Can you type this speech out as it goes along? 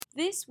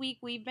This week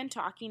we've been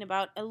talking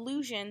about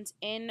allusions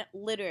in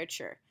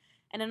literature.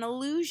 And an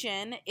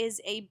allusion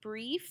is a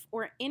brief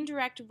or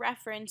indirect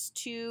reference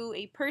to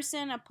a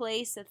person, a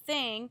place, a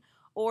thing,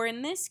 or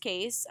in this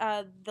case,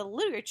 the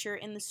literature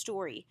in the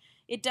story.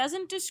 It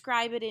doesn't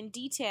describe it in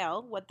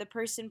detail what the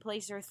person,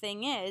 place, or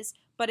thing is,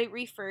 but it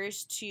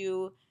refers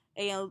to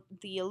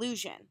the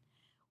allusion.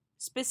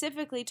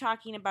 Specifically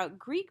talking about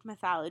Greek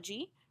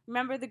mythology.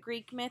 Remember the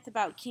Greek myth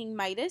about King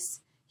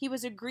Midas? He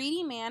was a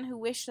greedy man who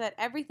wished that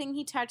everything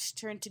he touched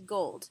turned to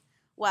gold.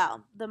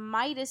 Well, the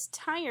Midas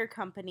Tire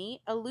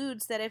Company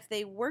alludes that if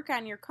they work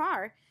on your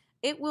car,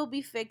 it will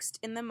be fixed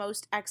in the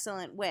most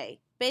excellent way,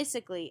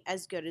 basically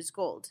as good as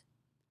gold.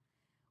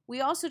 We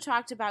also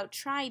talked about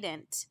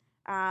Trident.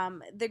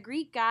 The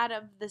Greek god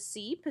of the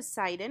sea,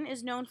 Poseidon,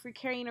 is known for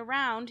carrying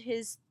around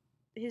his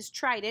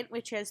trident,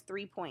 which has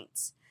 3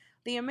 points.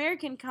 The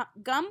American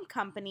gum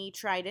company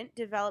Trident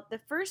developed the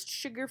first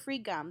sugar-free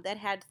gum that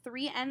had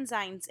 3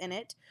 enzymes in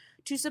it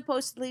to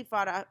supposedly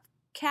fight off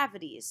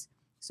cavities.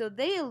 So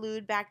they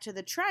allude back to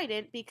the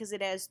trident because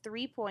it has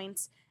 3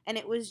 points and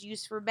it was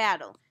used for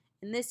battle.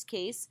 In this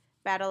case,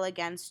 battle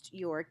against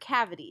your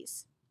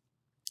cavities.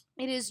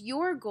 It is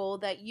your goal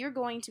that you're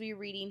going to be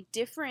reading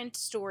different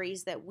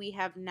stories that we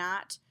have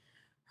not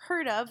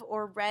heard of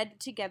or read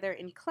together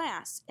in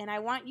class. And I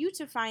want you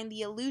to find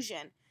the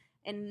allusion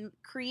and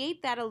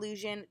create that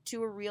allusion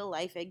to a real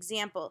life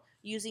example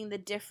using the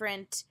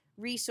different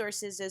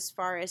resources as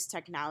far as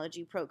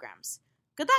technology programs.